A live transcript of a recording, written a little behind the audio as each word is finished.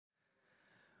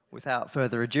Without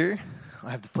further ado,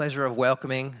 I have the pleasure of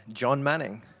welcoming Jon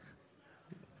Manning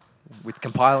with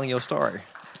compiling your story.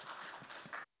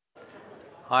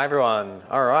 Hi, everyone.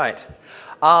 All right.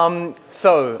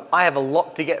 So I have a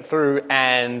lot to get through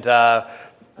and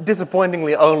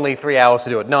disappointingly only 3 hours to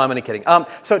do it. No, I'm only kidding.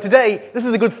 So today, this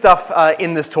is the good stuff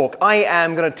in this talk. I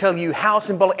am going to tell you how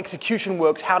symbolic execution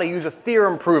works, how to use a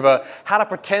theorem prover, how to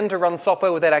pretend to run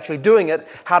software without actually doing it,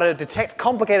 how to detect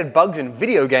complicated bugs in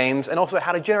video games, and also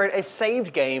how to generate a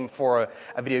saved game for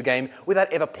a video game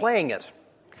without ever playing it.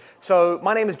 So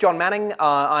my name is Jon Manning.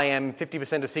 I am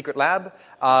 50% of Secret Lab.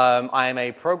 I am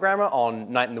a programmer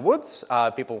on Night in the Woods.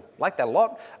 People like that a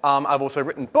lot. I've also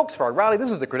written books for O'Reilly.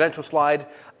 This is the credential slide.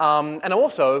 And I'm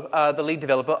also the lead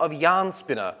developer of Yarn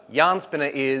Spinner. Yarn Spinner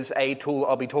is a tool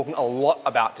I'll be talking a lot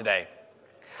about today.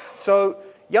 So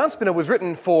Yarn Spinner was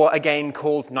written for a game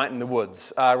called Night in the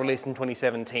Woods, released in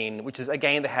 2017, which is a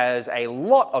game that has a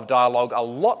lot of dialogue, a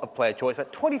lot of player choice,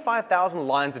 about 25,000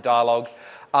 lines of dialogue.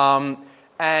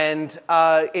 And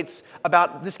it's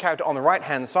about this character on the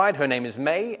right-hand side. Her name is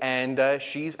May, and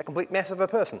she's a complete mess of a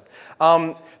person.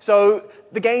 So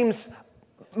the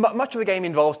much of the game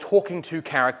involves talking to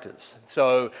characters.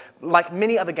 So like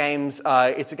many other games,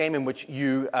 it's a game in which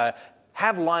you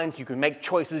have lines, you can make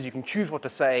choices, you can choose what to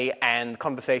say, and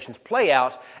conversations play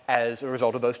out as a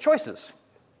result of those choices.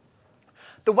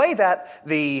 The way that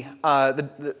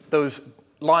those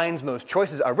lines and those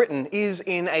choices are written is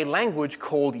in a language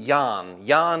called Yarn.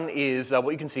 Yarn is what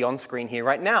you can see on screen here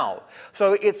right now.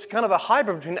 So it's kind of a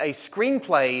hybrid between a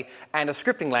screenplay and a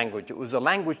scripting language. It was a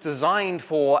language designed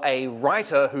for a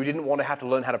writer who didn't want to have to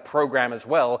learn how to program as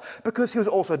well, because he was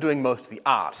also doing most of the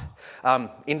art.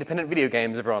 Independent video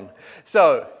games, everyone.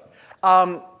 So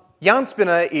Yarn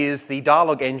Spinner is the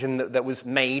dialogue engine that was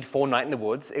made for Night in the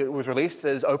Woods. It was released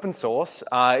as open source.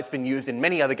 It's been used in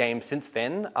many other games since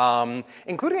then,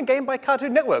 including a game by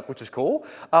Cartoon Network, which is cool.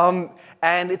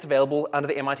 And it's available under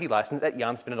the MIT license at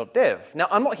yarnspinner.dev. Now,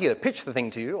 I'm not here to pitch the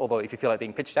thing to you, although if you feel like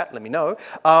being pitched at, let me know.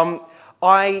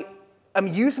 I am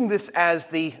using this as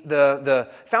the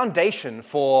foundation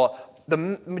for the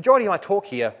majority of my talk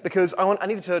here, because I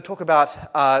needed to talk about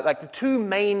like the two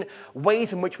main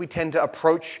ways in which we tend to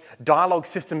approach dialogue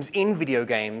systems in video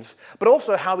games, but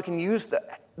also how we can use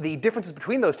the differences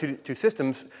between those two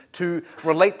systems to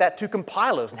relate that to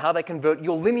compilers and how they convert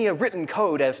your linear written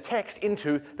code as text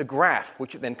into the graph,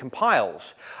 which it then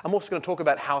compiles. I'm also going to talk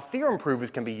about how theorem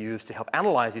provers can be used to help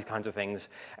analyze these kinds of things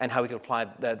and how we can apply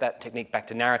that technique back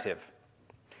to narrative.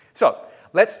 So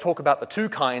let's talk about the two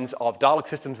kinds of dialogue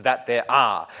systems that there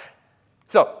are.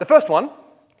 So the first one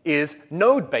is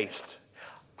node-based.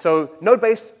 So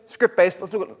node-based, script-based.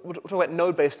 We'll talk about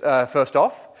node-based first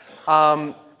off.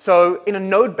 So in a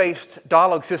node-based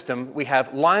dialogue system, we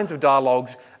have lines of dialogue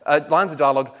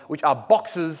which are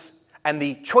boxes, and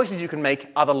the choices you can make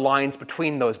are the lines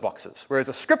between those boxes. Whereas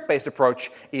a script-based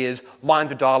approach is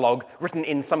lines of dialogue written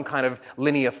in some kind of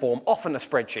linear form, often a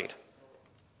spreadsheet.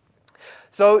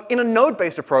 So in a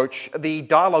node-based approach, the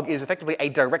dialogue is effectively a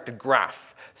directed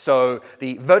graph. So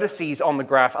the vertices on the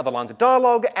graph are the lines of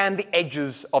dialogue, and the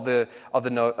edges of the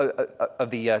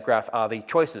graph are the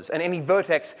choices. And any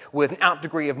vertex with an out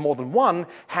degree of more than one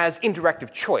has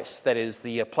interactive choice. That is,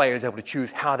 the player is able to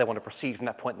choose how they want to proceed from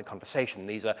that point in the conversation.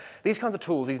 These kinds of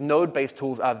tools, these node-based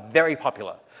tools, are very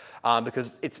popular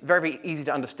because it's very, very easy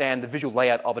to understand the visual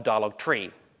layout of a dialogue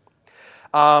tree.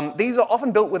 These are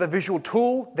often built with a visual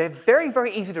tool. They're very,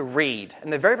 very easy to read,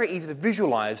 and they're very, very easy to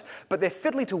visualize, but they're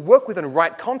fiddly to work with and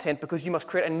write content because you must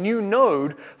create a new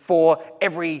node for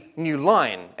every new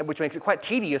line, which makes it quite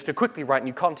tedious to quickly write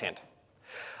new content.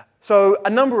 So a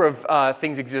number of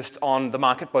things exist on the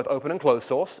market, both open and closed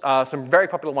source. Some very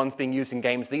popular ones being used in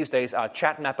games these days are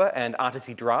ChatMapper and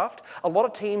RTC Draft. A lot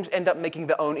of teams end up making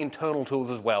their own internal tools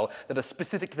as well that are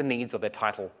specific to the needs of their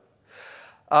title.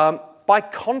 By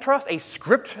contrast, a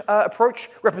script approach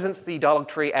represents the dialogue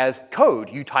tree as code.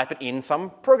 You type it in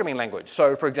some programming language.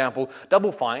 So, for example,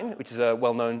 Double Fine, which is a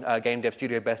well-known game dev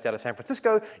studio based out of San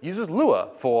Francisco, uses Lua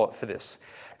for this.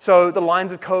 So the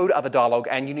lines of code are the dialogue,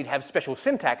 and you need to have special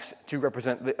syntax to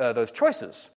represent those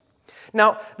choices.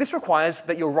 Now, this requires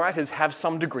that your writers have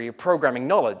some degree of programming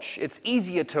knowledge. It's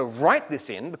easier to write this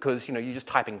in because you're just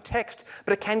typing text,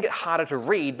 but it can get harder to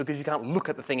read because you can't look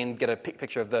at the thing and get a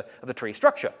picture of the tree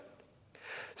structure.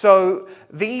 So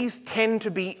these tend to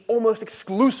be almost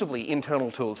exclusively internal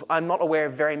tools. I'm not aware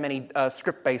of very many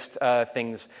script-based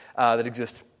things that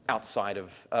exist outside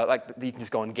of, like that you can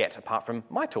just go and get apart from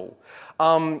my tool.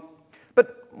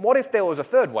 But what if there was a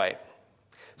third way?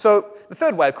 So the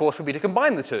third way, of course, would be to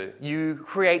combine the two. You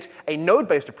create a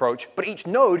node-based approach, but each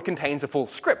node contains a full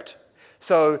script.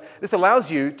 So this allows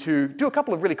you to do a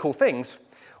couple of really cool things.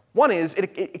 One is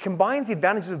it combines the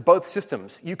advantages of both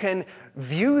systems. You can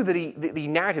view the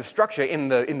narrative structure in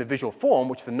the visual form,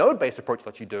 which the node-based approach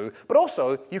lets you do, but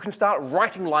also you can start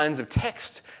writing lines of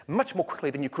text much more quickly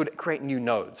than you could create new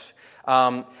nodes.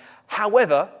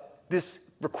 However, this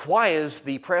requires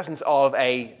the presence of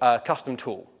a custom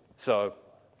tool. So,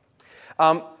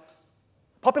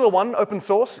 popular one, open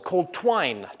source, called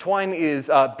Twine. Twine is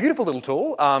a beautiful little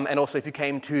tool, and also if you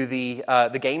came to the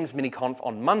Games mini-conf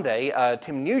on Monday,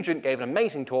 Tim Nugent gave an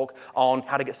amazing talk on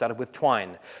how to get started with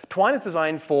Twine. Twine is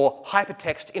designed for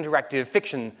hypertext interactive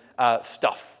fiction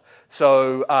stuff.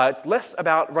 So it's less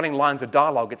about running lines of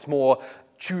dialogue, it's more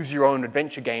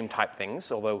choose-your-own-adventure game type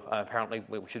things, although apparently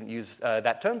we shouldn't use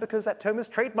that term because that term is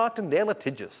trademarked and they're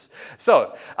litigious.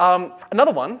 So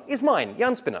another one is mine,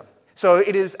 Yarn Spinner. So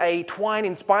it is a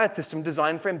Twine-inspired system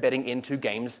designed for embedding into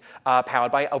games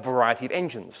powered by a variety of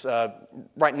engines.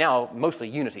 Right now, mostly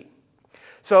Unity.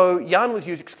 So Yarn was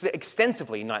used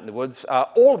extensively in Night in the Woods.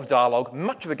 All of the dialogue,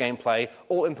 much of the gameplay,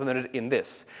 all implemented in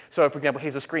this. So for example,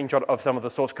 here's a screenshot of some of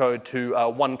the source code to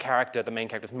one character, the main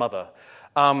character's mother.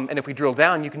 And if we drill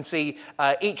down, you can see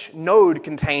each node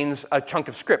contains a chunk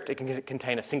of script. It can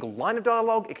contain a single line of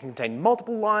dialogue. It can contain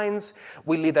multiple lines.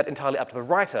 We leave that entirely up to the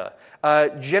writer.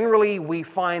 Generally, we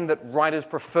find that writers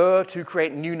prefer to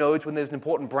create new nodes when there's an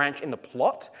important branch in the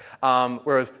plot,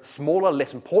 whereas smaller,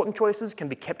 less important choices can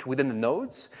be kept within the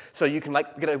nodes. So you can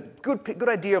get a good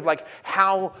idea of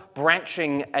how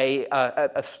branching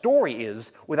a story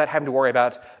is without having to worry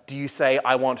about, do you say,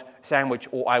 I want sandwich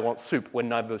or I want soup, when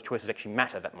neither of those choices actually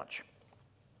matter that much.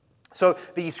 So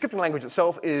the scripting language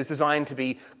itself is designed to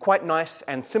be quite nice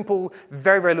and simple,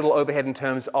 very, very little overhead in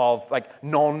terms of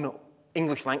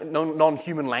non-English,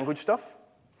 non-human language stuff.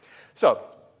 So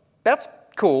that's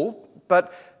cool,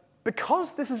 but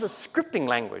because this is a scripting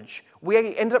language,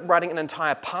 we ended up writing an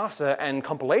entire parser and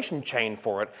compilation chain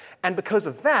for it, and because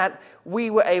of that, we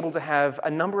were able to have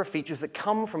a number of features that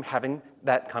come from having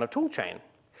that kind of tool chain.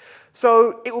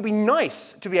 So it will be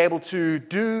nice to be able to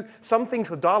do some things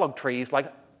with dialogue trees, like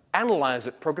analyze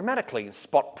it programmatically,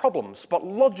 spot problems, spot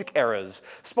logic errors,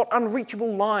 spot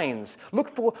unreachable lines, look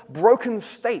for broken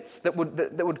states that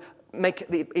would make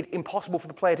it impossible for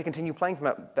the player to continue playing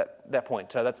from that point.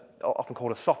 That's often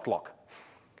called a soft lock.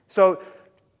 So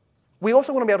we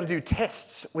also want to be able to do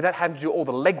tests without having to do all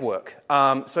the legwork.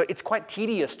 So it's quite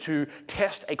tedious to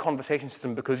test a conversation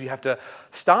system because you have to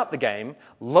start the game,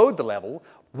 load the level,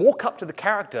 walk up to the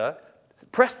character,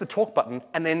 press the talk button,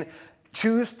 and then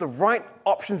choose the right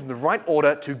options in the right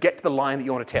order to get to the line that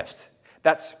you want to test.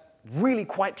 That's really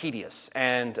quite tedious,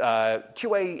 and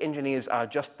QA engineers are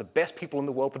just the best people in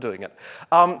the world for doing it.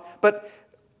 But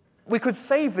we could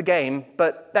save the game,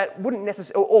 but that wouldn't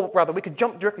necessarily, or rather, we could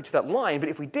jump directly to that line, but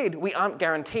if we did, we aren't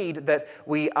guaranteed that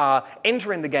we are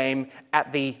entering the game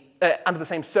at under the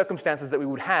same circumstances that we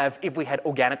would have if we had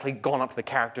organically gone up to the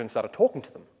character and started talking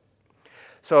to them.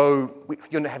 So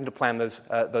you're having to plan those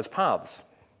paths.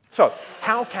 So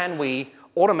how can we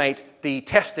automate the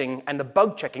testing and the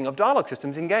bug checking of dialogue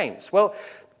systems in games? Well,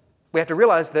 we have to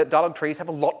realize that dialogue trees have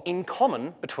a lot in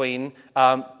common between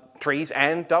trees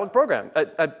and dialogue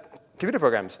computer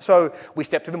programs. So we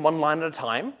step through them one line at a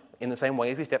time in the same way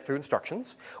as we step through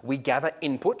instructions. We gather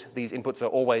input. These inputs are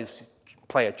always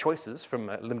player choices from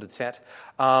a limited set.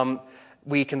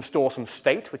 We can store some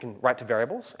state, we can write to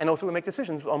variables, and also we make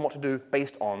decisions on what to do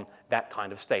based on that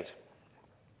kind of state.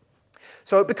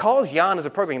 So because Yarn is a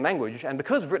programming language, and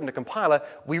because we've written a compiler,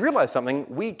 we realize something.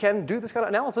 We can do this kind of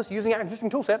analysis using our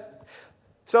existing toolset.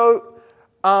 So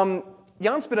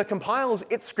Yarn Spinner compiles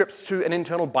its scripts to an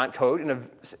internal bytecode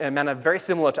in a manner very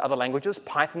similar to other languages,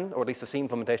 Python, or at least the C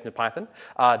implementation of Python,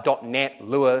 .NET,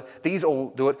 Lua, these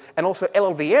all do it. And also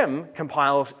LLVM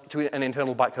compiles to an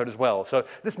internal bytecode as well. So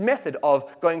this method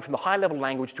of going from the high-level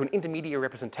language to an intermediate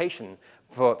representation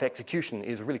for execution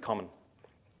is really common.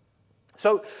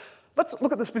 So let's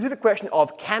look at the specific question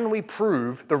of, can we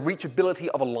prove the reachability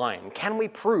of a line? Can we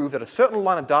prove that a certain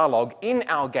line of dialogue in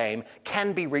our game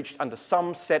can be reached under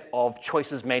some set of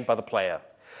choices made by the player?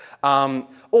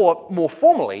 Or more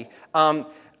formally,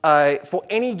 for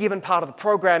any given part of the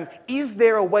program, is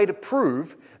there a way to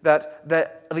prove that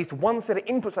at least one set of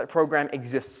inputs to that program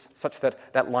exists such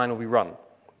that that line will be run?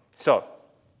 So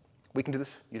we can do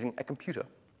this using a computer.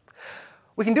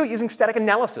 We can do it using static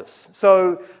analysis.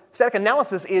 So static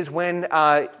analysis is when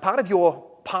part of your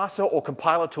parser or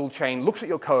compiler tool chain looks at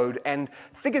your code and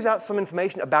figures out some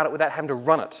information about it without having to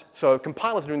run it. So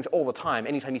compilers are doing this all the time.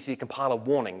 Anytime you see a compiler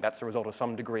warning, that's the result of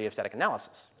some degree of static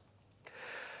analysis.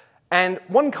 And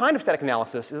one kind of static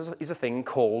analysis is a thing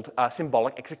called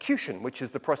symbolic execution, which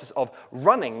is the process of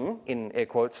running, in air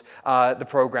quotes, the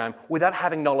program without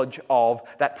having knowledge of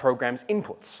that program's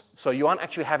inputs. So you aren't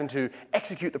actually having to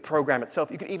execute the program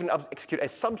itself. You can even execute a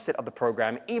subset of the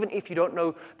program, even if you don't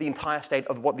know the entire state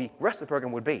of what the rest of the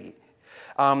program would be,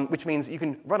 which means you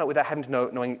can run it without having to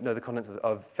know the contents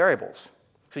of variables.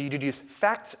 So you deduce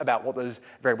facts about what those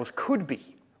variables could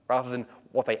be, rather than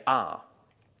what they are.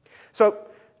 So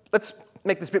let's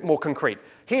make this a bit more concrete.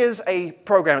 Here's a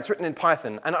program, it's written in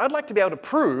Python, and I'd like to be able to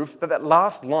prove that that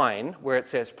last line, where it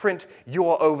says print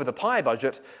you're over the pi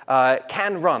budget,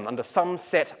 can run under some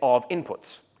set of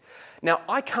inputs. Now,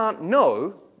 I can't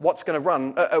know what's going to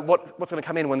run, what's going to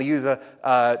come in when the user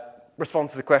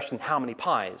responds to the question, how many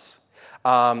pies?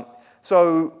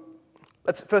 So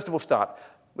let's first of all start.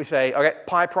 We say, okay,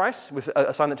 pi price, we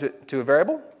assign that to a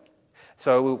variable.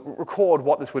 So we'll record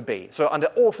what this would be. So under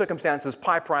all circumstances,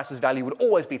 pi price's value would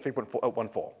always be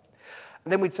 3.14.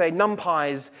 And then we'd say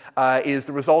numpis is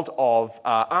the result of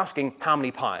asking how many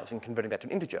pies and converting that to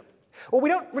an integer. Well, we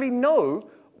don't really know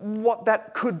what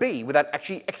that could be without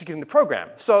actually executing the program.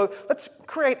 So let's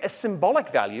create a symbolic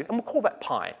value, and we'll call that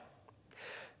pi.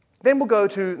 Then we'll go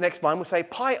to the next line. We'll say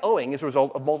pi owing is a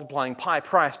result of multiplying pi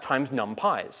price times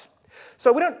numpis.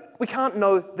 So we can't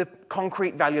know the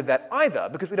concrete value of that either,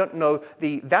 because we don't know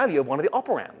the value of one of the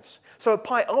operands. So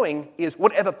pi owing is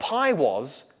whatever pi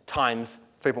was times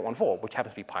 3.14, which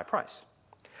happens to be pi price.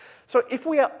 So if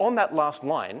we are on that last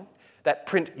line, that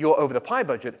print you're over the pi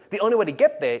budget, the only way to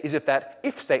get there is if that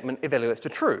if statement evaluates to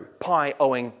true, pi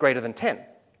owing greater than 10.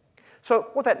 So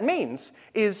what that means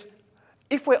is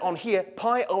if we're on here,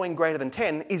 pi owing greater than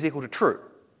 10 is equal to true.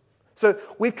 So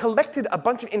we've collected a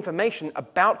bunch of information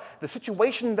about the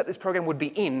situation that this program would be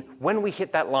in when we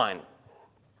hit that line.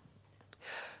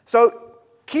 So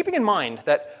keeping in mind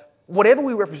that whatever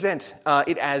we represent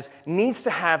it as needs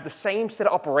to have the same set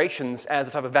of operations as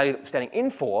the type of value that it's standing in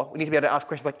for, we need to be able to ask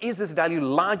questions like, is this value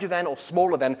larger than or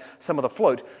smaller than some of the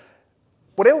float?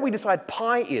 Whatever we decide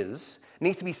pi is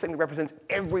needs to be something that represents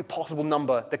every possible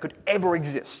number that could ever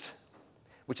exist,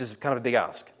 which is kind of a big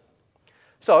ask.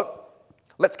 So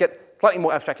let's get slightly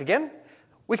more abstract again.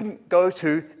 We can go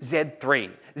to Z3.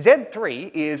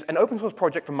 Z3 is an open source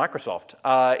project from Microsoft.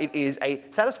 It is a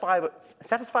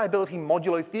satisfiability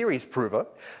modulo theories solver,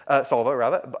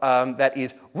 that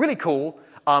is really cool.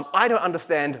 I don't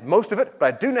understand most of it,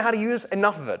 but I do know how to use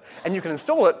enough of it. And you can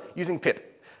install it using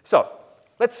pip. So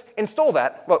let's install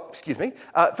that. Well, excuse me.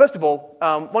 First of all,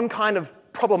 one kind of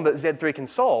problem that Z3 can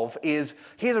solve is,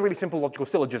 here's a really simple logical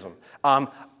syllogism.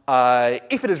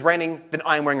 If it is raining, then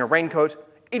I am wearing a raincoat.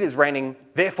 It is raining,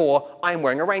 therefore I am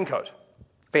wearing a raincoat.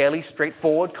 Fairly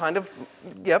straightforward kind of,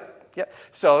 yep.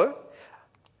 So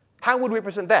how would we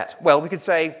represent that? Well, we could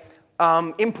say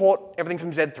import everything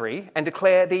from Z3 and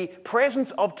declare the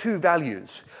presence of two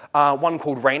values. One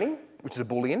called raining, which is a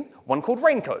Boolean, one called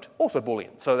raincoat, also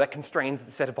Boolean. So that constrains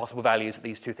the set of possible values that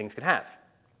these two things can have.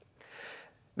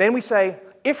 Then we say,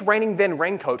 if raining then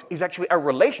raincoat is actually a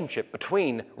relationship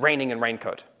between raining and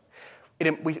raincoat.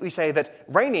 We say that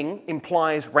raining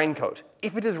implies raincoat.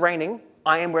 If it is raining,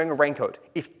 I am wearing a raincoat.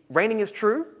 If raining is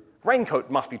true,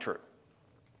 raincoat must be true.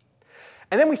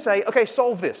 And then we say, okay,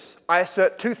 solve this. I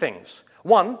assert two things.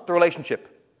 One, the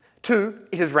relationship. Two,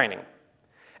 it is raining.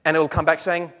 And it will come back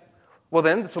saying, well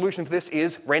then, the solution for this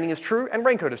is raining is true and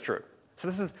raincoat is true. So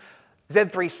this is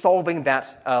Z3 solving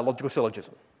that logical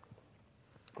syllogism,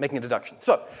 making a deduction.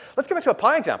 So let's go back to a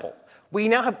pi example. We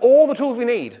now have all the tools we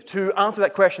need to answer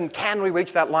that question, can we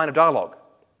reach that line of dialogue?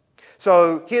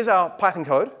 So here's our Python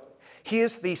code.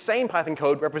 Here's the same Python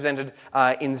code represented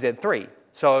in Z3.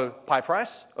 So pi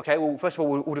price, okay, well, first of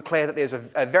all, we'll declare that there's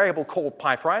a variable called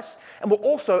pi price, and we'll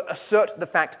also assert the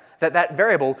fact that that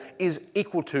variable is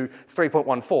equal to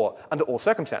 3.14 under all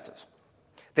circumstances.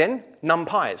 Then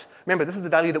numpis. Remember, this is the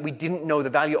value that we didn't know the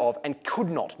value of and could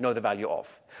not know the value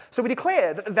of. So we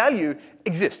declare that the value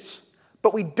exists,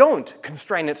 but we don't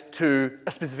constrain it to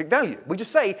a specific value. We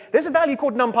just say, there's a value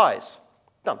called numpis.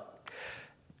 Done.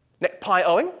 Pi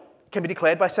owing can be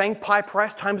declared by saying pi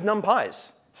price times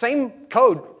numpis. Same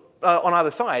code on either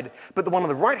side, but the one on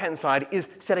the right-hand side is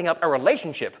setting up a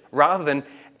relationship rather than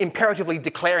imperatively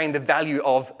declaring the value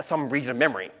of some region of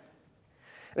memory.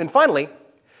 And then finally,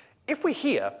 if we're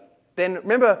here, then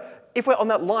remember, if we're on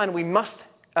that line, we must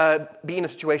be in a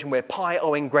situation where pi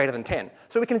owing greater than 10.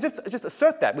 So we can just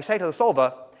assert that. We say to the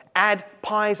solver, add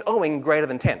pi's owing greater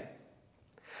than 10.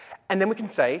 And then we can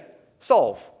say,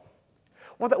 solve.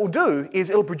 What that will do is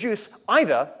it'll produce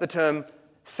either the term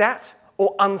sat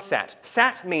or unsat.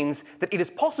 Sat means that it is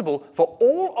possible for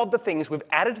all of the things we've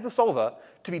added to the solver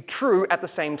to be true at the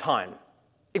same time.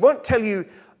 It won't tell you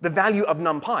the value of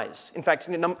numpys. In fact,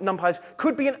 numpys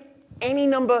could be any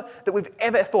number that we've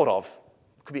ever thought of.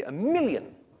 It could be 1,000,000.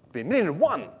 It could be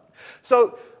 1,000,001.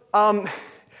 So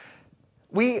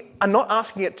we are not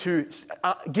asking it to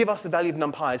give us the value of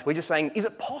numpys. We're just saying, is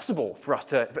it possible for us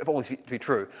for all this to be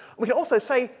true? We can also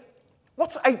say,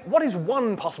 what is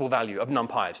one possible value of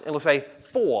numpys? And it'll say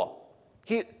 4.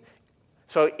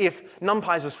 So if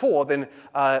numpys is 4, then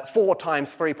 4 times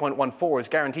 3.14 is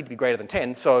guaranteed to be greater than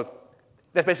 10. So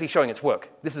that's basically showing its work.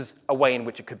 This is a way in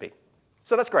which it could be.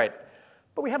 So that's great.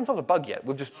 But we haven't solved a bug yet.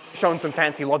 We've just shown some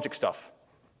fancy logic stuff.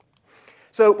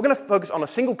 So we're going to focus on a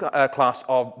single class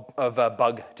of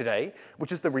bug today,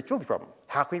 which is the reachability problem.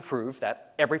 How can we prove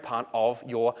that every part of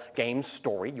your game's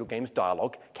story, your game's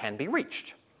dialogue, can be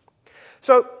reached?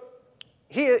 So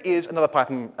here is another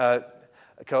Python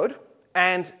code,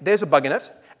 and there's a bug in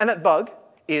it. And that bug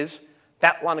is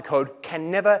that line of code can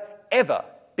never, ever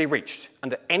be reached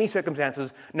under any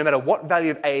circumstances, no matter what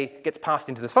value of a gets passed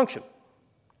into this function.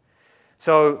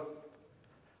 So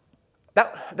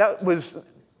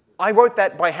I wrote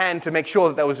that by hand to make sure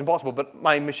that that was impossible, but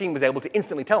my machine was able to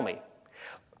instantly tell me. And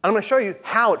I'm going to show you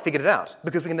how it figured it out,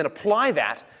 because we can then apply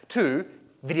that to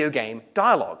video game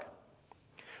dialogue.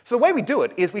 So the way we do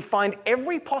it is we find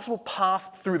every possible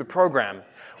path through the program.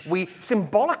 We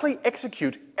symbolically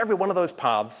execute every one of those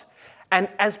paths, and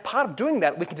as part of doing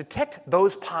that, we can detect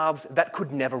those paths that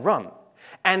could never run.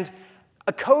 And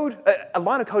a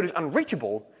line of code is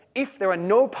unreachable if there are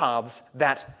no paths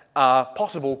that are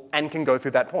possible and can go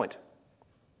through that point.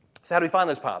 So how do we find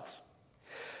those paths?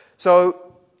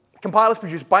 So compilers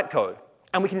produce bytecode,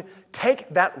 and we can take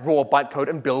that raw bytecode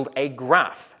and build a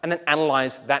graph, and then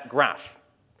analyze that graph.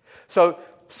 So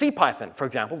CPython, for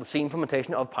example, the C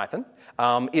implementation of Python,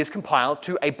 is compiled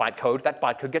to a bytecode. That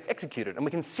bytecode gets executed, and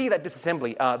we can see that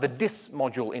disassembly. The dis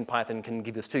module in Python can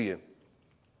give this to you.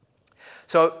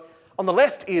 So on the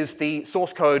left is the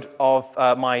source code of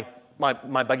my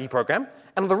buggy program,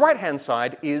 and on the right-hand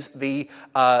side is the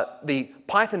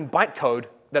Python bytecode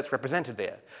that's represented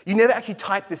there. You never actually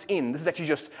type this in. This is actually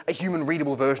just a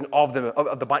human-readable version of the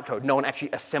bytecode. No one actually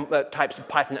types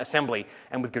Python assembly,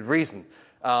 and with good reason.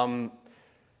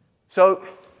 So,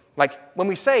 like, when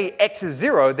we say x is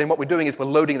 0, then what we're doing is we're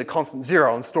loading the constant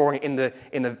 0 and storing it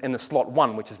in the slot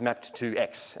 1, which is mapped to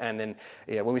x. And then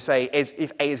when we say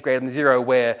if a is greater than 0,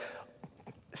 we're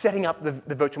setting up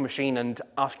the virtual machine and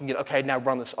asking it, OK, now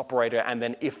run this operator. And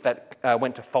then if that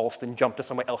went to false, then jump to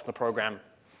somewhere else in the program.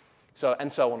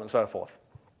 And so on and so forth.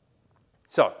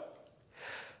 So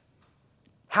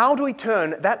how do we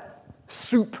turn that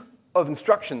soup of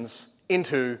instructions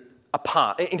into a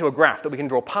graph that we can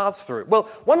draw paths through? Well,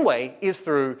 one way is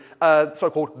through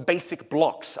so-called basic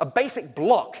blocks. A basic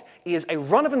block is a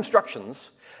run of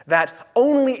instructions that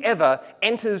only ever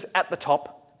enters at the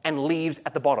top and leaves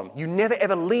at the bottom. You never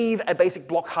ever leave a basic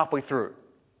block halfway through.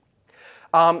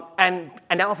 And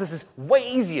analysis is way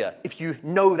easier if you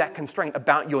know that constraint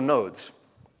about your nodes.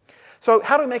 So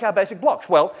how do we make our basic blocks?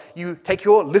 Well, you take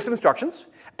your list of instructions,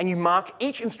 and you mark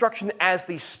each instruction as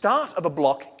the start of a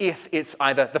block if it's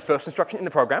either the first instruction in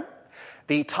the program,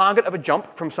 the target of a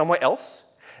jump from somewhere else,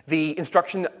 the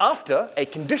instruction after a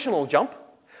conditional jump,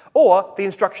 or the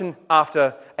instruction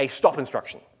after a stop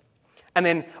instruction. And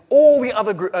then all the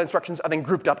other instructions are then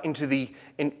grouped up into the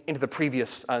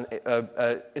previous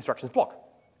instructions block.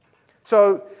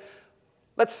 So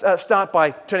let's start by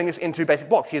turning this into basic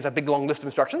blocks. Here's a big long list of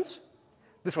instructions.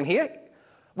 This one here.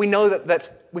 We know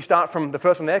that we start from the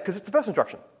first one there because it's the first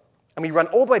instruction. And we run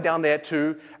all the way down there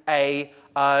to a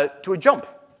jump,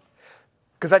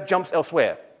 because that jumps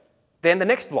elsewhere. Then the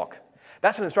next block.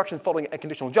 That's an instruction following a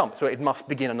conditional jump, so it must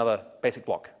begin another basic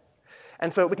block.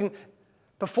 And so we can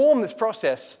perform this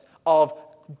process of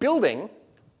building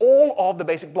all of the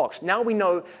basic blocks. Now we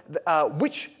know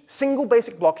which single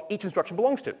basic block each instruction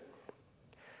belongs to.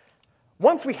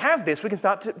 Once we have this, we can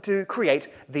start to create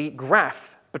the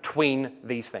graph between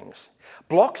these things.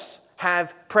 Blocks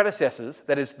have predecessors,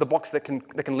 that is, the blocks that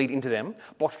can lead into them.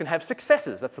 Blocks can have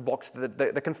successors, that's the blocks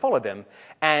that can follow them.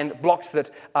 And blocks that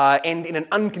end in an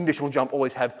unconditional jump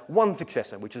always have one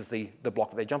successor, which is the block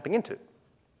that they're jumping into.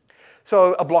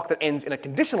 So a block that ends in a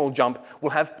conditional jump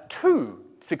will have two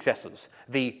successors,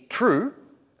 the target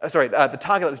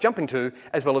that it's jumping to,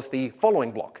 as well as the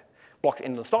following block. Blocks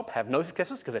end and stop have no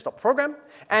successors because they stop the program,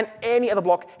 and any other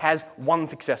block has one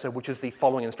successor, which is the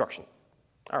following instruction.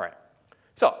 All right.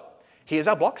 So here's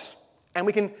our blocks, and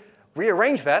we can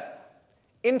rearrange that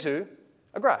into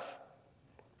a graph.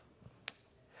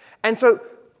 And so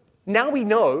now we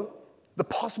know the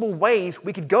possible ways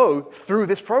we could go through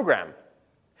this program,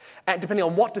 and depending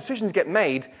on what decisions get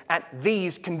made at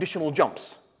these conditional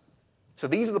jumps. So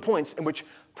these are the points in which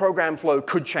program flow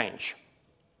could change.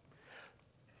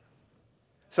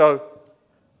 So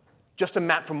just to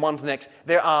map from one to the next,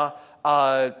 there are,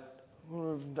 I'm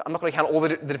not going to count all the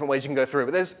different ways you can go through,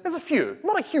 but there's a few.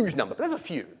 Not a huge number, but there's a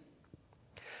few.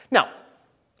 Now,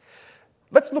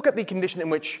 let's look at the condition in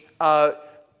which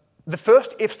the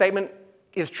first if statement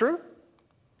is true,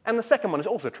 and the second one is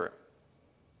also true.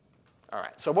 All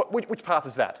right, so which path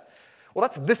is that? Well,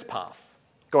 that's this path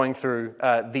going through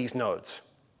these nodes.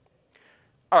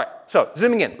 All right, so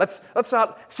zooming in, let's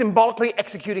start symbolically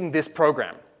executing this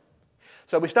program.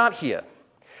 So we start here.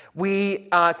 We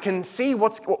can see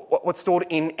what's stored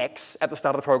in x at the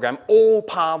start of the program. All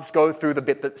paths go through the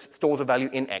bit that stores a value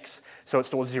in x, so it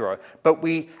stores 0. But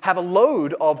we have a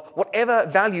load of whatever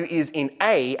value is in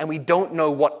a, and we don't know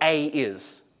what a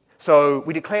is. So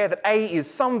we declare that a is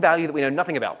some value that we know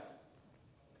nothing about.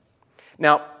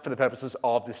 Now, for the purposes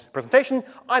of this presentation,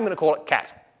 I'm going to call it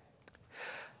cat.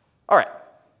 All right,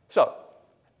 so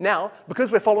now,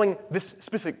 because we're following this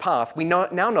specific path, we now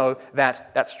know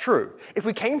that that's true. If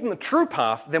we came from the true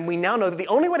path, then we now know that the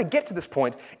only way to get to this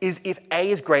point is if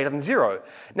a is greater than 0.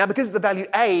 Now, because the variable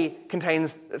a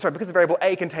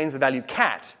contains the value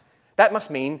cat, that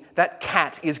must mean that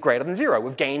cat is greater than 0.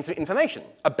 We've gained some information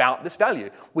about this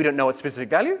value. We don't know its specific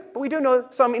value, but we do know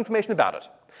some information about it.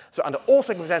 So under all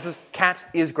circumstances, cat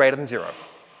is greater than 0.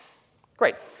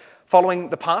 Great. Following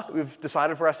the path that we've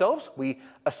decided for ourselves, we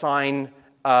assign,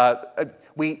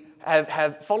 we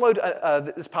have followed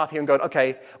this path here and gone,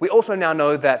 okay, we also now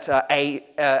know that a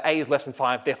is less than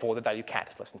 5, therefore the value cat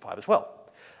is less than 5 as well.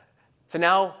 So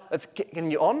now let's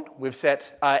continue on. We've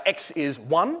set x is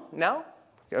 1 now.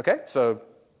 Okay, so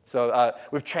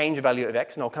we've changed the value of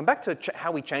x, and I'll come back to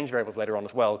how we change variables later on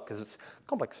as well, because it's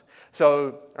complex.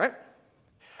 So, all right.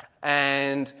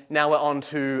 And now we're on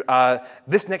to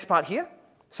this next part here.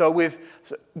 So we've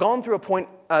gone through a point,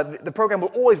 the program will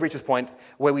always reach this point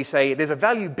where we say there's a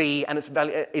value b, and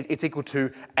it's equal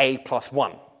to a plus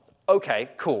 1. Okay,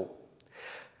 cool.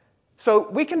 So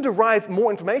we can derive more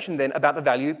information then about the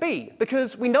value b,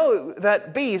 because we know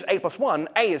that b is a plus 1,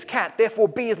 a is cat, therefore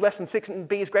b is less than 6, and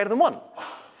b is greater than 1.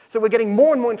 So we're getting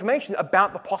more and more information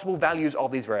about the possible values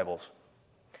of these variables.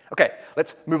 Okay,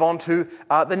 let's move on to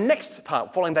the next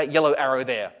part, following that yellow arrow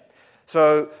there.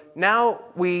 So now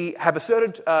we have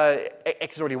asserted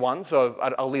x is already 1, so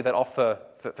I'll leave that off for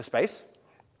space.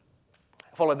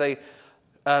 Follow the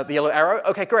yellow arrow.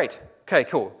 Okay, great. Okay,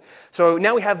 cool. So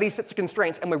now we have these sets of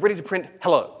constraints, and we're ready to print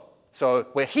hello. So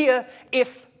we're here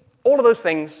if all of those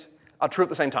things are true at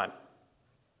the same time.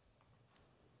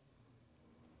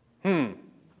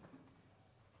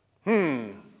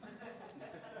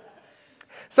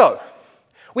 So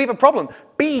we have a problem.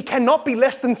 B cannot be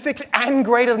less than 6 and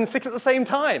greater than 6 at the same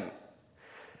time.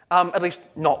 At least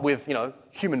not with,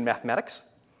 human mathematics.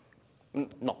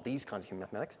 Not these kinds of human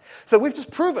mathematics. So we've just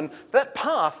proven that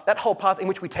path, that whole path in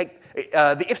which we take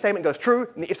the if statement goes true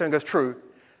and the if statement goes true,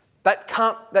 that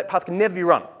path can never be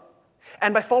run.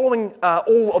 And by following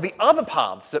all of the other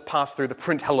paths that pass through the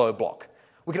print hello block,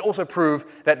 we can also prove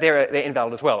that they're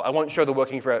invalid as well. I won't show the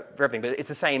working for everything, but it's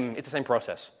the same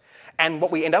process. And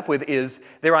what we end up with is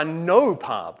there are no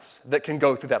paths that can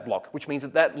go through that block, which means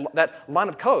that line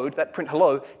of code, that print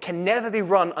hello, can never be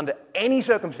run under any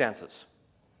circumstances.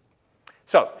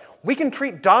 So we can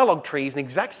treat dialog trees in the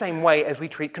exact same way as we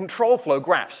treat control flow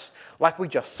graphs, like we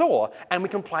just saw, and we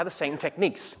can apply the same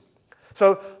techniques.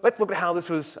 So let's look at how this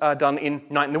was done in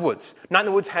Night in the Woods. Night in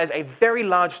the Woods has a very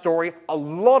large story, a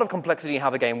lot of complexity in how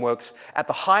the game works. At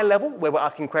the high level, where we're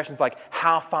asking questions like,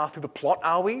 how far through the plot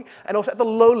are we? And also at the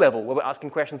low level, where we're asking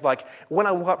questions like, when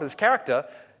I walk up to this character,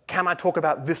 can I talk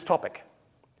about this topic?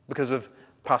 Because of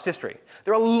past history.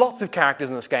 There are lots of characters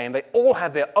in this game. They all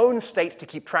have their own state to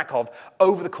keep track of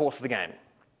over the course of the game.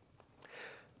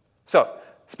 So,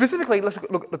 specifically, let's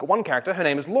look at one character. Her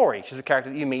name is Laurie. She's a character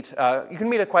that you meet. You can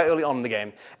meet her quite early on in the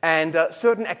game. And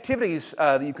certain activities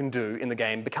that you can do in the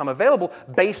game become available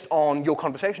based on your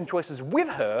conversation choices with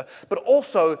her, but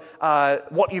also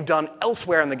what you've done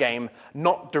elsewhere in the game,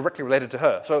 not directly related to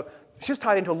her. So she's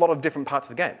tied into a lot of different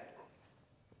parts of the game.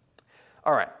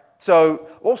 All right. So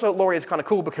also, Laurie is kind of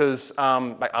cool because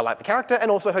I like the character,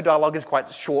 and also her dialogue is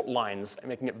quite short lines,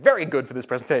 making it very good for this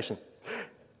presentation.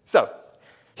 So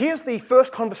here's the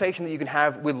first conversation that you can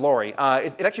have with Laurie.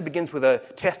 It actually begins with a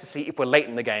test to see if we're late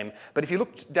in the game. But if you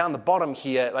look down the bottom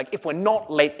here, like if we're not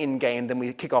late in game, then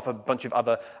we kick off a bunch of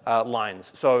other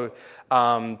lines. So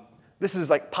this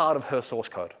is like part of her source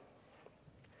code.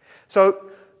 So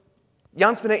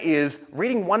Yarn spinner is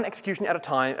reading one execution at a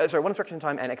time, one instruction at a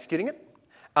time and executing it.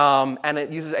 And it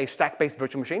uses a stack-based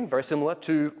virtual machine, very similar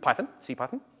to Python,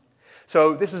 CPython.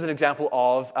 So this is an example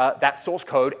of that source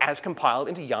code as compiled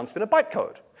into yarn spinner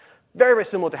bytecode. Very, very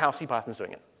similar to how CPython is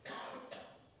doing it.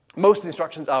 Most of the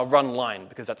instructions are run line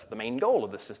because that's the main goal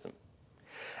of this system.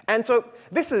 And so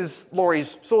this is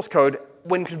Laurie's source code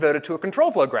when converted to a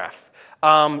control flow graph.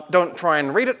 Don't try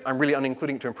and read it. I'm really only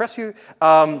including it to impress you.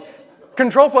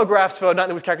 Control flow graphs for night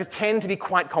language characters tend to be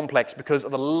quite complex because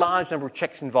of the large number of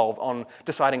checks involved on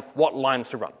deciding what lines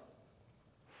to run.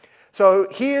 So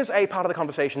here's a part of the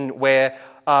conversation where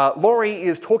Laurie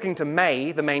is talking to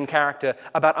May, the main character,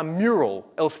 about a mural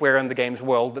elsewhere in the game's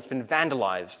world that's been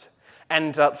vandalized.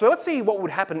 And so let's see what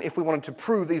would happen if we wanted to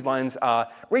prove these lines are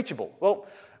reachable. Well,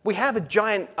 we have a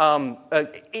giant,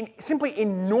 simply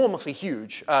enormously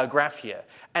huge graph here.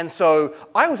 And so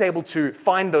I was able to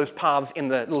find those paths in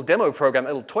the little demo program, the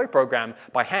little toy program,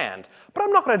 by hand. But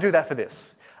I'm not going to do that for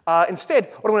this.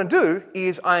 Instead, what I'm going to do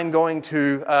is I'm going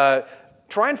to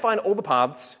try and find all the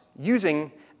paths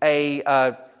using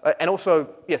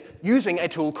using a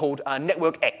tool called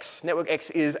NetworkX.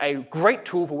 NetworkX is a great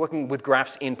tool for working with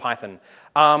graphs in Python.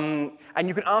 And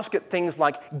you can ask it things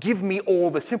like, give me all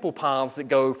the simple paths that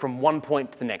go from one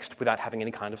point to the next without having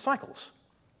any kind of cycles.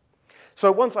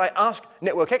 So once I ask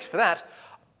NetworkX for that,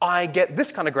 I get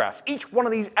this kind of graph. Each one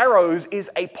of these arrows is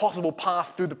a possible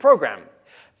path through the program.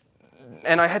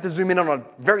 And I had to zoom in on a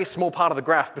very small part of the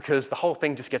graph because the whole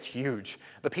thing just gets huge.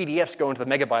 The PDFs go into the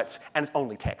megabytes, and it's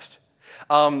only text.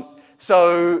 That's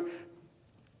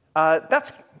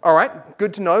all right,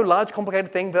 good to know, large,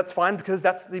 complicated thing, but that's fine because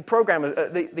that's the programmer,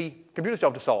 the computer's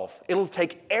job to solve. It'll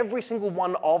take every single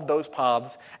one of those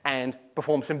paths and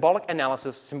perform symbolic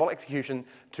analysis, symbolic execution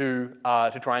to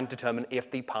try and determine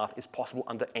if the path is possible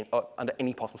under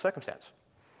any possible circumstance.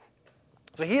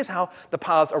 So here's how the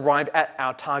paths arrive at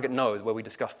our target node where we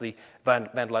discussed the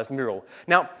vandalized mural.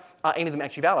 Now, are any of them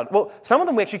actually valid? Well, some of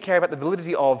them we actually care about the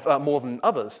validity of more than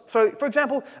others. So, for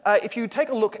example, if you take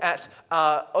a look at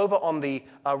over on the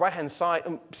right-hand side,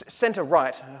 center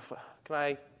right, can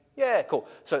I? Yeah, cool.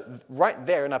 So right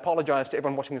there, and I apologize to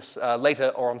everyone watching this later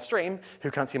or on stream who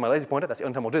can't see my laser pointer, that's the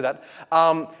only time we'll do that.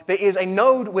 There is a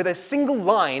node with a single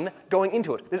line going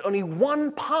into it. There's only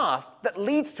one path that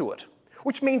leads to it.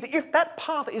 Which means if that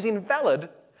path is invalid,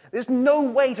 there's no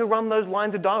way to run those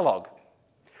lines of dialogue,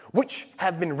 which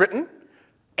have been written,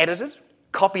 edited,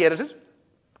 copy-edited,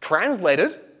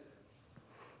 translated.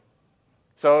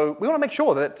 So we want to make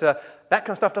sure that that kind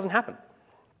of stuff doesn't happen.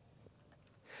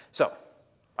 So,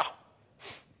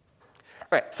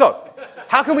 so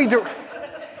how can we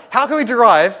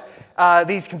derive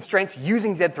these constraints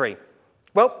using Z3?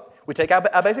 Well, we take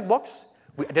our basic blocks.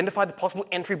 We identify the possible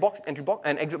entry box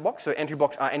and exit box. So entry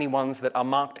blocks are any ones that are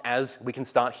marked as we can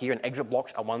start here, and exit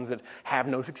blocks are ones that have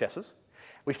no successes.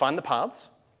 We find the paths,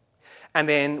 and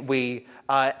then we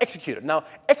execute it. Now,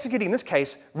 executing in this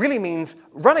case really means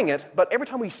running it, but every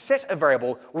time we set a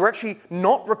variable, we're actually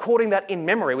not recording that in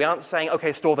memory. We aren't saying,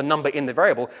 OK, store the number in the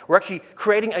variable. We're actually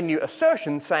creating a new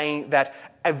assertion saying that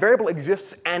a variable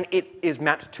exists and it is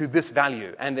mapped to this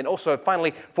value. And then also,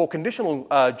 finally, for conditional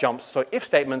jumps, so if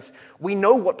statements, we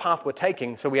know what path we're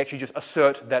taking, so we actually just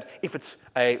assert that if it's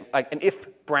an if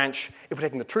branch, if we're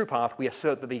taking the true path, we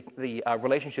assert that the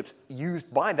relationships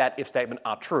used by that if statement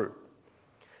are true.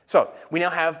 So we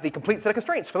now have the complete set of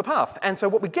constraints for the path. And so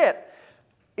what we get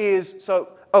is,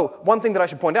 one thing that I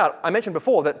should point out, I mentioned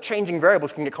before that changing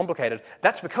variables can get complicated.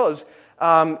 That's because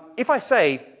if I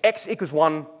say x equals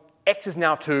 1, x is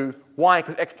now 2, y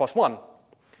equals x plus 1,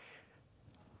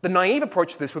 the naive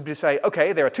approach to this would be to say,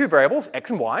 OK, there are two variables, x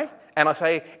and y, and I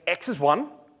say x is 1,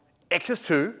 x is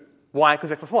 2, y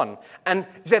equals x plus 1. And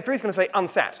Z3 is going to say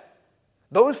unsat.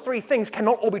 Those three things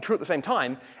cannot all be true at the same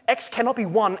time. X cannot be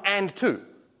 1 and 2.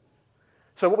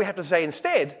 So what we have to say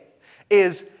instead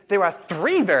is there are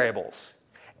three variables,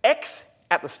 x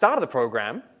at the start of the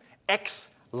program,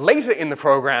 x later in the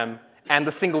program, and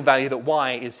the single value that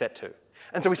y is set to.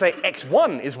 And so we say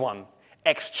x1 is 1,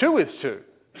 x2 is 2,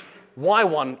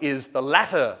 y1 is the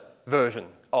latter version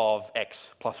of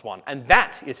x plus 1. And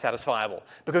that is satisfiable,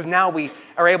 because now we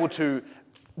are able to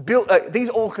build, these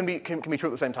all can be true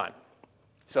at the same time.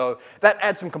 So that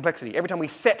adds some complexity. Every time we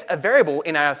set a variable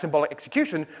in our symbolic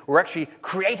execution, we're actually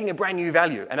creating a brand new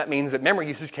value. And that means that memory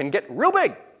usage can get real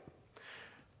big.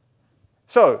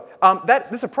 So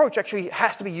this approach actually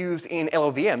has to be used in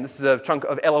LLVM. This is a chunk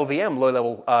of LLVM,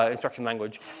 low-level instruction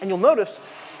language. And you'll notice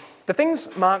the things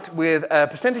marked with a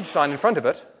percentage sign in front of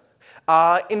it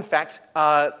are, in fact,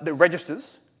 the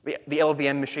registers the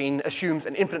LLVM machine assumes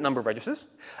an infinite number of registers,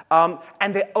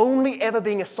 and they're only ever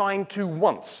being assigned to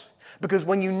once. Because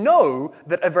when you know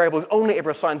that a variable is only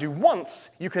ever assigned to once,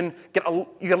 you get a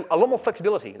lot more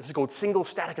flexibility. This is called single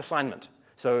static assignment.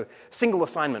 So single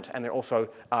assignment, and they're also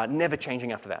never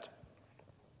changing after that.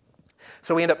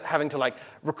 So we end up having to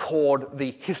record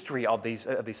the history of these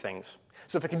things.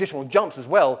 So for conditional jumps as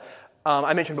well,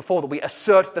 I mentioned before that we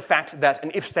assert the fact that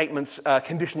an if statement's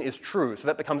condition is true. So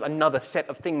that becomes another set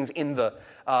of things in the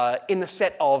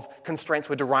set of constraints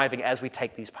we're deriving as we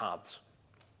take these paths.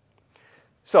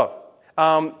 So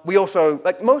we also,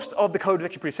 most of the code is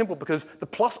actually pretty simple because the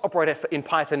plus operator in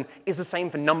Python is the same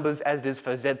for numbers as it is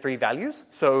for Z3 values.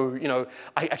 So,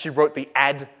 I actually wrote the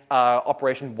add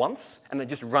operation once and then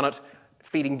just run it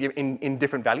feeding in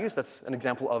different values. That's an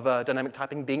example of dynamic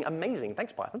typing being amazing.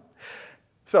 Thanks, Python.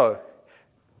 So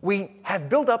we have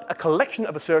built up a collection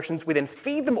of assertions. We then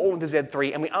feed them all into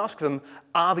Z3, and we ask them,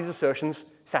 are these assertions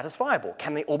satisfiable?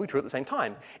 Can they all be true at the same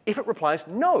time? If it replies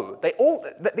no,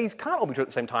 that these can't all be true at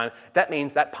the same time, that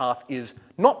means that path is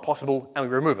not possible, and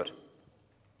we remove it.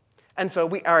 And so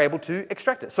we are able to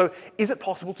extract it. So is it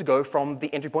possible to go from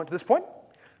the entry point to this point?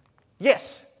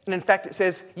 Yes. And in fact, it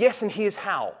says, yes, and here's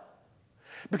how.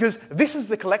 Because this is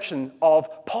the collection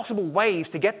of possible ways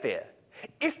to get there.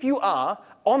 If you are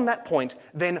on that point,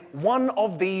 then one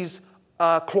of these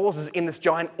clauses in this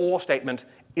giant OR statement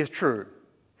is true.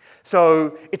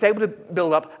 So it's able to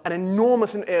build up an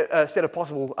enormous set of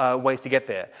possible ways to get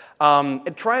there.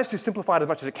 It tries to simplify it as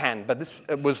much as it can, but this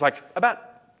was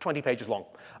about 20 pages long.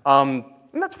 And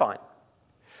that's fine.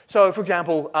 So for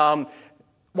example,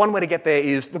 one way to get there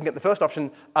is looking at the first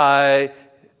option.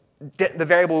 The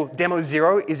variable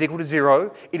demo0 is equal to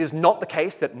 0. It is not the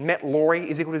case that met_lorry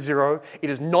is equal to 0. It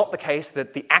is not the case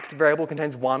that the act variable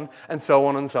contains 1, and so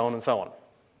on and so on and so on.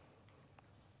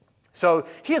 So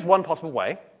here's one possible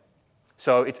way.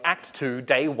 So it's Act 2,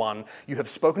 Day 1. You have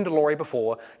spoken to Laurie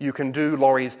before. You can do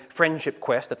Laurie's friendship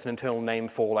quest. That's an internal name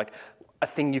for a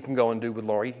thing you can go and do with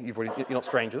Laurie. You're not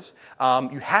strangers.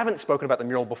 You haven't spoken about the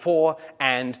mural before,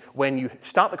 and when you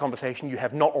start the conversation, you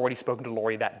have not already spoken to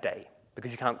Laurie that day,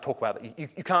 because you can't talk about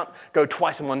it. You can't go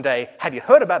twice in one day, have you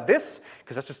heard about this?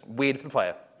 Because that's just weird for the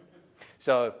player.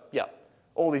 So yeah,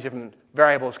 all these different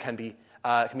variables can be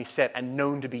set and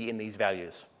known to be in these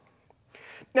values.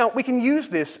 Now, we can use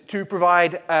this to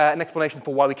provide an explanation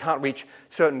for why we can't reach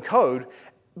certain code,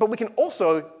 but we can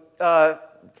also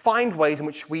find ways in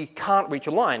which we can't reach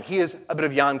a line. Here's a bit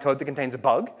of yarn code that contains a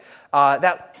bug.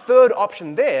 That third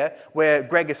option there, where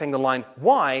Greg is saying the line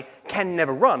y, can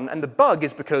never run, and the bug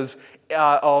is because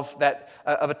of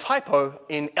a typo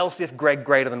in else if Greg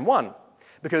greater than 1,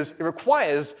 because it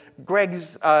requires Greg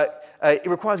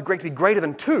to be greater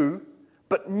than 2,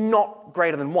 but not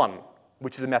greater than 1,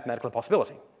 which is a mathematical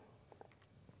impossibility.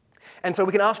 And so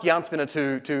we can ask Yarn Spinner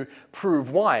to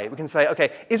prove why. We can say,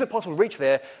 OK, is it possible to reach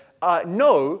there?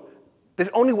 No. There's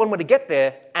only one way to get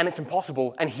there, and it's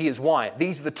impossible, and here's why.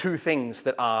 These are the two things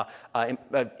that are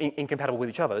incompatible with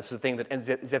each other. This is the thing that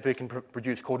Z3 can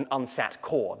produce called an unsat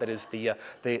core. That is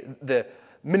the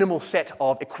minimal set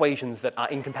of equations that are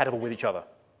incompatible with each other.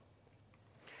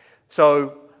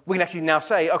 So we can actually now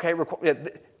say, OK,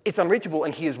 it's unreachable,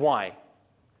 and here's why.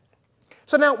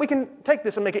 So now we can take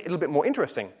this and make it a little bit more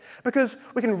interesting, because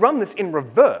we can run this in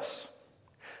reverse.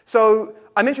 So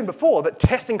I mentioned before that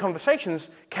testing conversations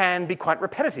can be quite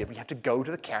repetitive. You have to go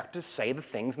to the characters, say the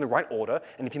things in the right order,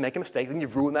 and if you make a mistake, then you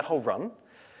ruin that whole run.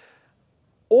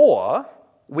 Or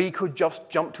we could just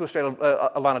jump to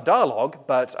a line of dialogue,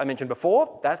 but I mentioned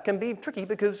before, that can be tricky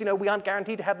because we aren't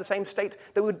guaranteed to have the same state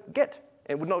that we'd get.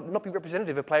 It would not be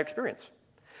representative of player experience.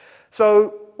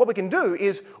 So what we can do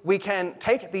is we can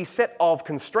take the set of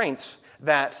constraints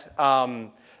that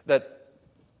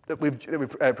we've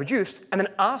produced and then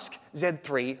ask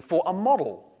Z3 for a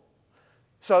model.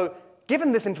 So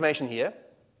given this information here,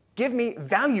 give me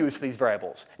values for these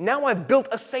variables. Now I've built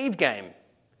a save game.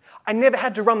 I never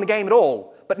had to run the game at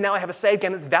all, but now I have a save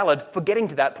game that's valid for getting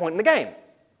to that point in the game.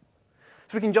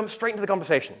 So we can jump straight into the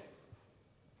conversation.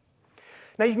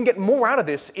 Now, you can get more out of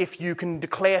this if you can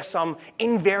declare some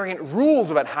invariant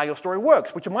rules about how your story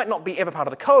works, which might not be ever part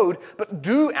of the code, but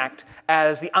do act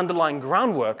as the underlying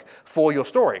groundwork for your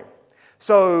story.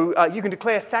 So you can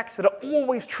declare facts that are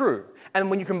always true.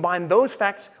 And when you combine those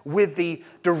facts with the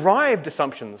derived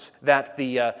assumptions that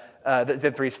that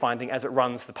Z3 is finding as it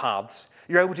runs the paths,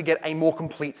 you're able to get a more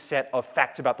complete set of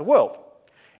facts about the world.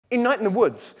 In Night in the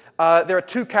Woods, there are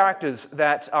two characters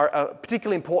that are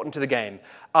particularly important to the game.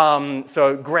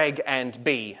 So Greg and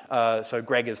B. So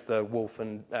Greg is the wolf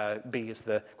and B is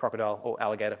the crocodile or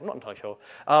alligator. I'm not entirely sure.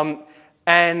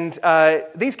 And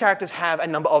these characters have a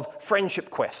number of friendship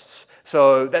quests.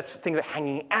 So that's things like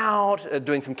hanging out,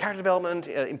 doing some character development,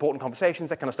 important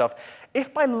conversations, that kind of stuff.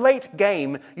 If by late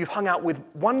game you've hung out with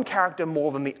one character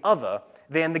more than the other,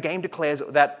 then the game declares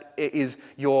that is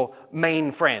your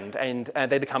main friend, and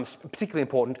they become particularly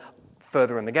important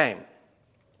further in the game.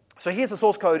 So here's the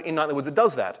source code in Nightly Woods that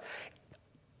does that.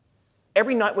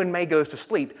 Every night when May goes to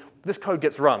sleep, this code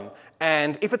gets run.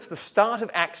 And if it's the start of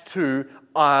Act 2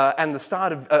 and the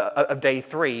start of Day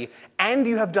 3, and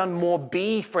you have done more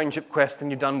B friendship quests than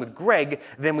you've done with Greg,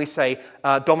 then we say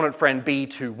dominant friend B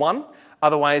to 1.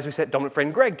 Otherwise, we set dominant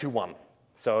friend Greg to 1.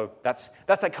 So that's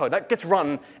that code. That gets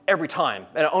run every time,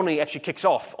 and it only actually kicks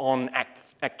off on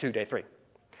Act 2, Day 3.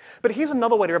 But here's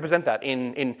another way to represent that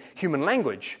in human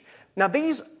language. Now,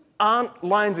 these aren't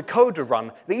lines of code to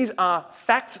run. These are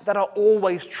facts that are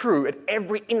always true at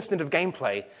every instant of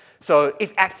gameplay. So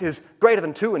if Act is greater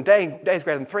than 2 and Day is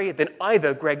greater than 3, then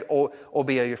either Greg or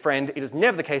B are your friend. It is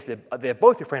never the case that they're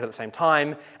both your friend at the same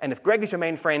time. And if Greg is your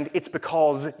main friend, it's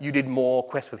because you did more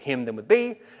quests with him than with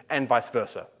B, and vice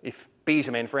versa. If B is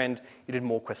your main friend, you did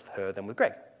more quests with her than with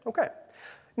Greg. Okay.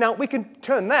 Now, we can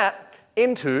turn that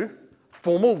into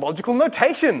formal logical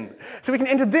notation. So we can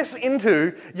enter this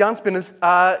into Jan Spinner's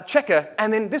checker,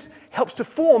 and then this helps to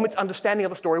form its understanding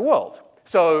of the story world.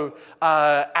 So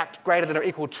Act greater than or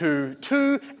equal to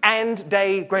 2 and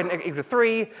Day greater than or equal to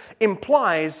 3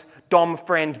 implies Dom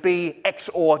friend B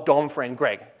XOR Dom friend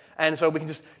Greg. And so we can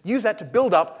just use that to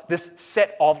build up this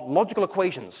set of logical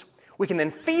equations. We can then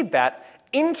feed that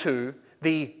into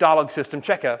the dialog system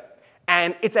checker,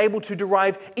 and it's able to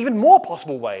derive even more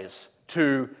possible ways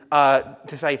to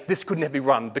say this could never be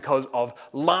run because of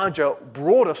larger,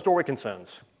 broader story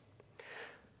concerns.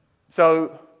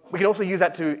 So we can also use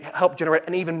that to help generate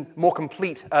an even more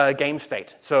complete game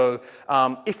state. So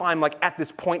if I'm like at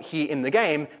this point here in the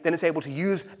game, then it's able to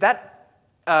use that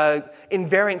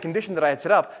invariant condition that I had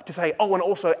set up to say, oh, and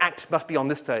also Act must be on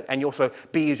this state, and also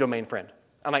B is your main friend.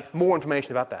 And like more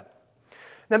information about that.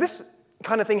 Now this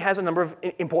kind of thing has a number of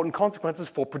important consequences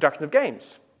for production of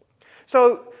games.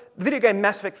 So the video game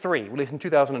Mass Effect 3, released in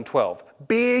 2012,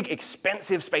 big,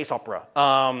 expensive space opera,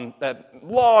 a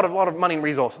lot of money and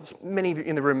resources. Many of you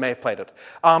in the room may have played it.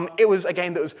 It was a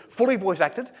game that was fully voice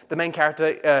acted. The main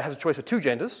character has a choice of 2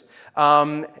 genders.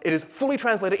 It is fully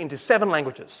translated into 7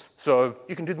 languages, so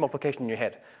you can do the multiplication in your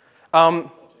head.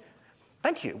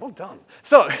 Thank you, well done.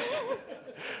 So,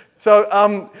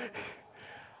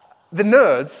 the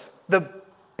nerds, the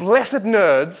blessed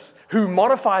nerds who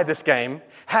modify this game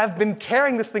have been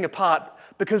tearing this thing apart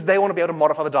because they want to be able to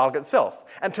modify the dialog itself.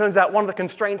 And it turns out one of the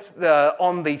constraints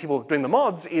on the people doing the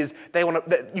mods is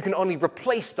that you can only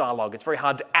replace dialogue. It's very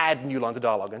hard to add new lines of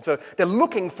dialogue. And so they're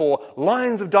looking for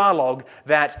lines of dialogue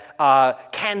that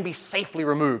can be safely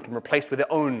removed and replaced with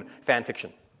their own fan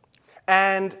fiction.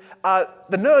 And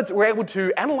the nerds were able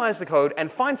to analyze the code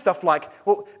and find stuff like,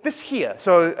 well, this here.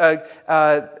 So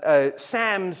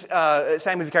Sam, who's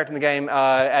a character in the game,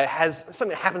 has something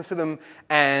that happens to them,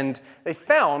 and they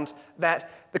found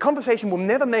that the conversation will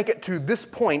never make it to this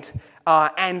point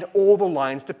and all the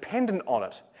lines dependent on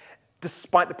it,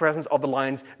 despite the presence of the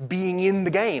lines being in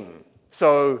the game.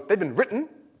 So they've been written,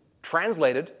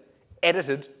 translated,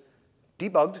 edited,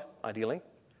 debugged, ideally,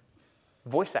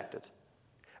 voice acted.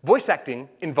 Voice acting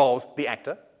involves the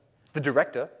actor, the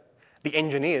director, the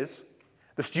engineers,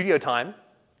 the studio time,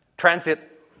 transit,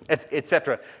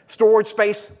 etc. Storage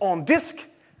space on disk,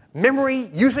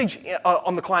 memory, usage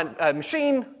on the client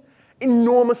machine,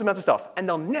 enormous amounts of stuff. And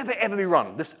they'll never, ever be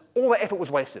run. All that effort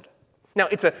was wasted. Now,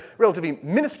 it's a relatively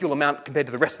minuscule amount compared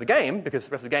to the rest of the game, because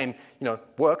the rest of the game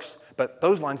works, but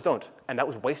those lines don't. And that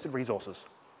was wasted resources.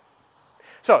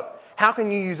 So how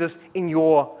can you use this in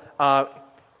your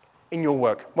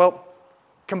work? Well,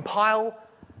 compile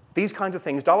these kinds of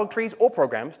things, dialog trees or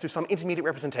programs, to some intermediate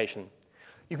representation.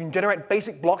 You can generate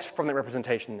basic blocks from that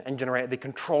representation and generate the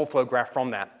control flow graph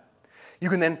from that. You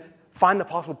can then find the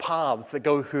possible paths that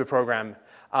go through the program,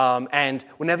 and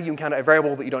whenever you encounter a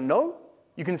variable that you don't know,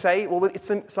 you can say, well,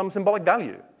 it's some symbolic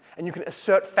value, and you can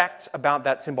assert facts about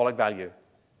that symbolic value.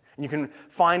 And you can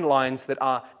find lines that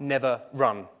are never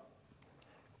run.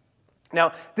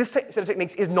 Now, this set of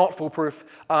techniques is not foolproof.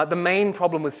 The main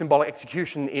problem with symbolic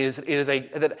execution is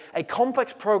that a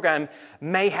complex program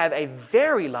may have a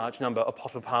very large number of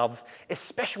possible paths,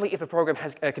 especially if the program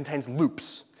contains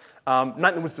loops.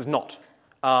 Nightly Woods does not.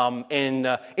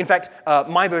 In fact,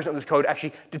 my version of this code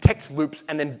actually detects loops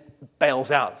and then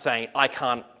bails out, saying,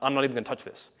 I'm not even going to touch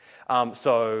this.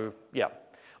 So, yeah,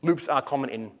 loops are common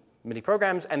in many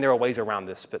programs, and there are ways around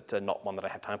this, but not one that I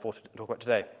have time for to talk about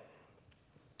today.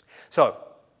 So,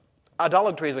 our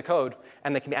dialog trees are code,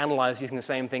 and they can be analyzed using the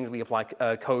same things we apply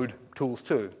code tools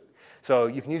to. So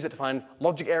you can use it to find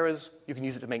logic errors, you can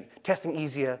use it to make testing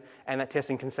easier, and that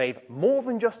testing can save more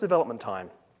than just development time.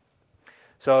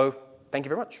 So thank you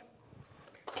very much.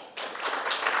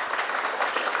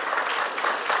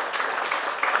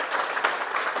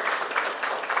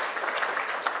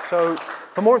 So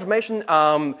for more information,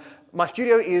 my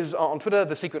studio is on Twitter,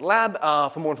 The Secret Lab.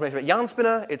 For more information about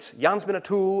Yarnspinner, it's Yarnspinner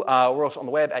tool. We're also on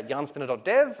the web at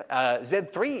yarnspinner.dev.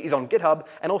 Z3 is on GitHub.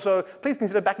 And also, please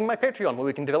consider backing my Patreon, where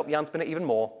we can develop Yarnspinner even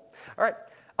more. All right.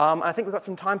 I think we've got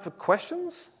some time for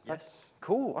questions. Yes.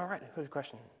 Cool. All right. Who's a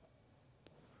question?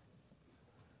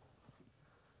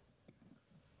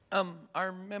 I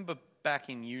remember back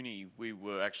in uni, we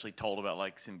were actually told about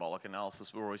like symbolic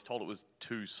analysis. We were always told it was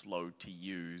too slow to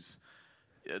use.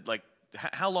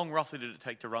 How long roughly did it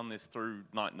take to run this through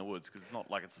Night in the Woods? Because it's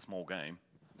not like it's a small game.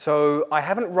 So I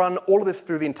haven't run all of this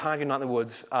through the entirety of Night in the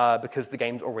Woods because the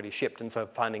game's already shipped, and so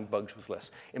finding bugs was less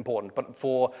important. But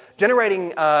for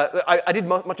generating, I did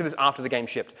much of this after the game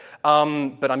shipped,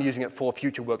 but I'm using it for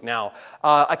future work now.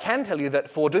 I can tell you that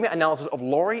for doing the analysis of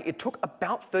Laurie, it took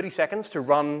about 30 seconds to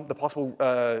run the possible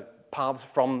paths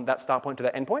from that start point to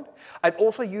that end point. I've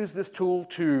also used this tool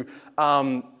to,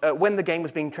 when the game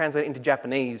was being translated into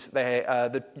Japanese,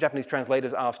 the Japanese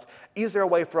translators asked, is there a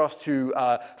way for us to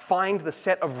find the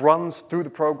set of runs through the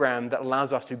program that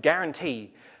allows us to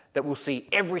guarantee that we'll see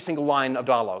every single line of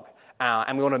dialogue?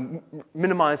 And we want to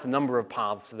minimize the number of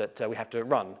paths that we have to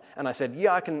run. And I said,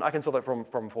 yeah, I can solve that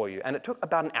problem for you. And it took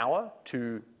about an hour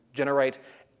to generate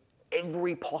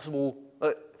every possible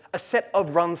a set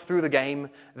of runs through the game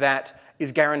that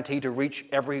is guaranteed to reach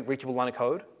every reachable line of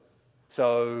code.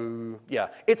 So yeah,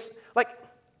 it's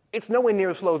nowhere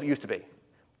near as slow as it used to be,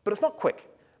 but it's not quick.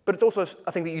 But it's also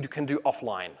a thing that you can do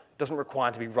offline. It doesn't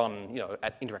require to be run,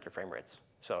 at interactive frame rates.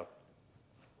 So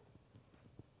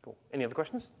cool. Any other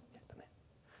questions? Yeah, down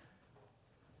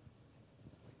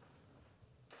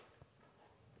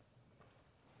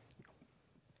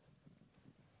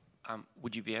there.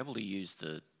 Would you be able to use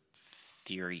the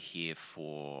theory here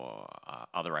for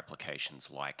other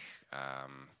applications like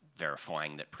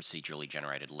verifying that procedurally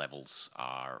generated levels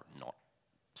are not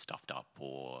stuffed up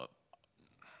or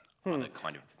other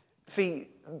kind of... See,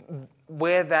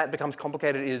 where that becomes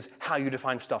complicated is how you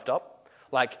define stuffed up.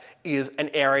 Like, is an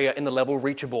area in the level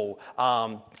reachable?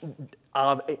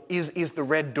 Is the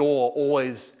red door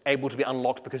always able to be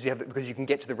unlocked because you can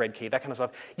get to the red key? That kind of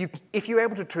stuff. If you're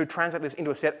able to translate this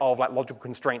into a set of logical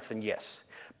constraints, then yes.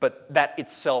 But that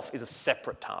itself is a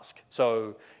separate task.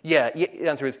 So yeah, the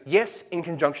answer is yes, in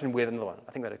conjunction with another one.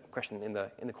 I think we had a question in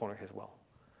the corner here as well.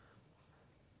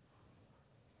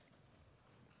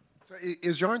 So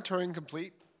is Yarn Turing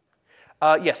complete?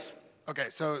 Yes. Okay,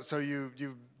 so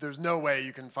there's no way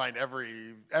you can find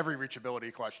every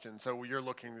reachability question. So you're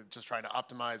looking at just trying to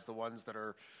optimize the ones that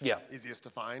are easiest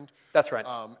to find. That's right.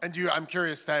 And I'm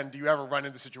curious then, do you ever run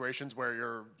into situations where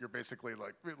you're basically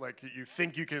like you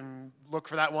think you can look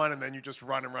for that one and then you just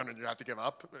run and you have to give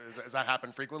up? Has that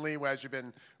happened frequently as you've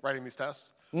been writing these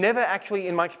tests? Never actually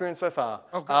in my experience so far.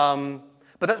 Oh, good.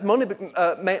 But that's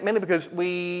mainly because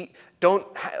we don't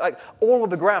all of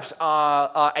the graphs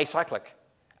are acyclic.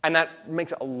 And that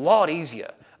makes it a lot easier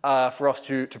for us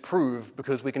to prove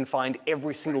because we can find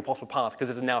every single possible path because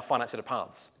there's now a finite set of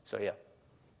paths. So yeah.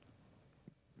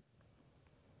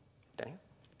 Danny?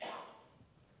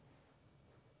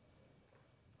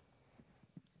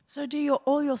 So do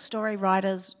all your story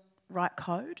writers write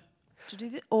code to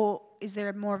do this? Or is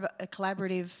there more of a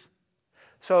collaborative?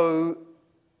 So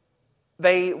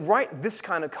they write this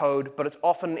kind of code, but it's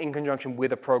often in conjunction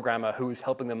with a programmer who is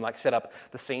helping them set up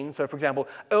the scene. So for example,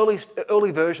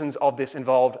 early versions of this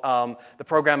involved the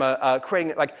programmer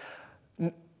creating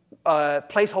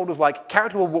placeholders like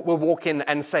character will walk in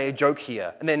and say a joke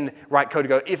here, and then write code to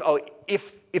go,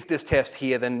 if this test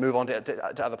here, then move on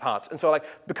to other parts. And so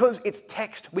because it's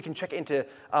text, we can check it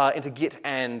into Git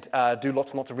and do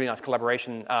lots and lots of really nice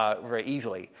collaboration very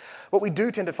easily. What we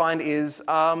do tend to find is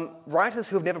writers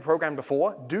who have never programmed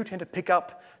before do tend to pick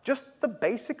up just the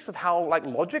basics of how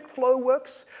logic flow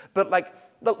works, but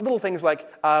the little things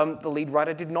like the lead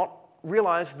writer did not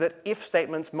realize that if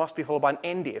statements must be followed by an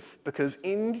end if, because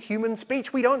in human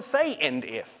speech we don't say end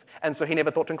if, and so he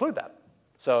never thought to include that.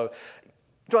 So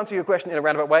to answer your question in a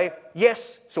roundabout way,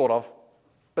 yes, sort of,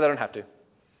 but they don't have to.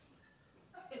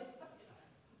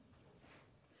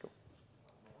 Cool.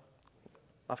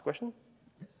 Last question?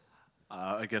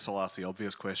 I guess I'll ask the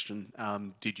obvious question.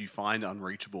 Did you find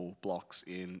unreachable blocks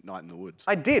in Night in the Woods?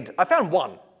 I did. I found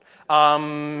one.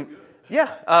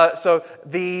 Yeah, so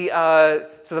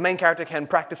the main character can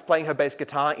practice playing her bass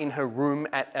guitar in her room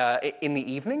in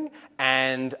the evening,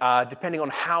 and depending on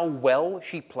how well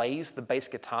she plays the bass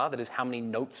guitar, that is how many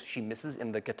notes she misses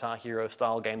in the Guitar Hero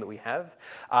style game that we have,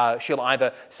 she'll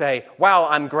either say, wow,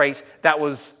 I'm great, that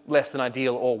was less than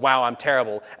ideal, or wow, I'm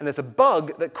terrible. And there's a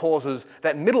bug that causes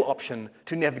that middle option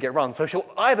to never get run. So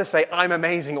she'll either say, I'm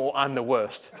amazing, or I'm the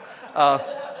worst. But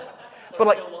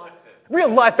like, real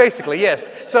life, basically, yes.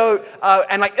 So,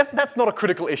 and like, that's not a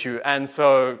critical issue, and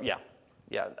so,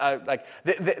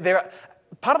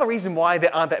 part of the reason why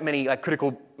there aren't that many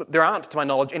there aren't, to my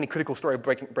knowledge, any critical story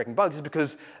breaking bugs is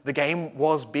because the game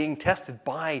was being tested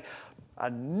by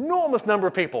an enormous number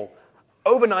of people,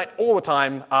 overnight, all the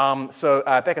time.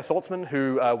 Becca Saltzman,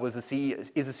 who is the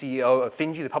CEO of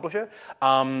Finji, the publisher,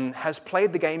 has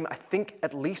played the game, I think,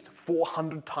 at least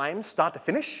 400 times, start to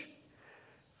finish.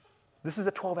 This is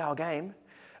a 12-hour game.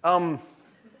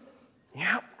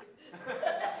 Yeah.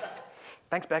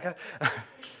 Thanks, Becca.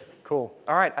 Cool.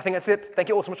 All right, I think that's it. Thank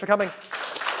you all so much for coming.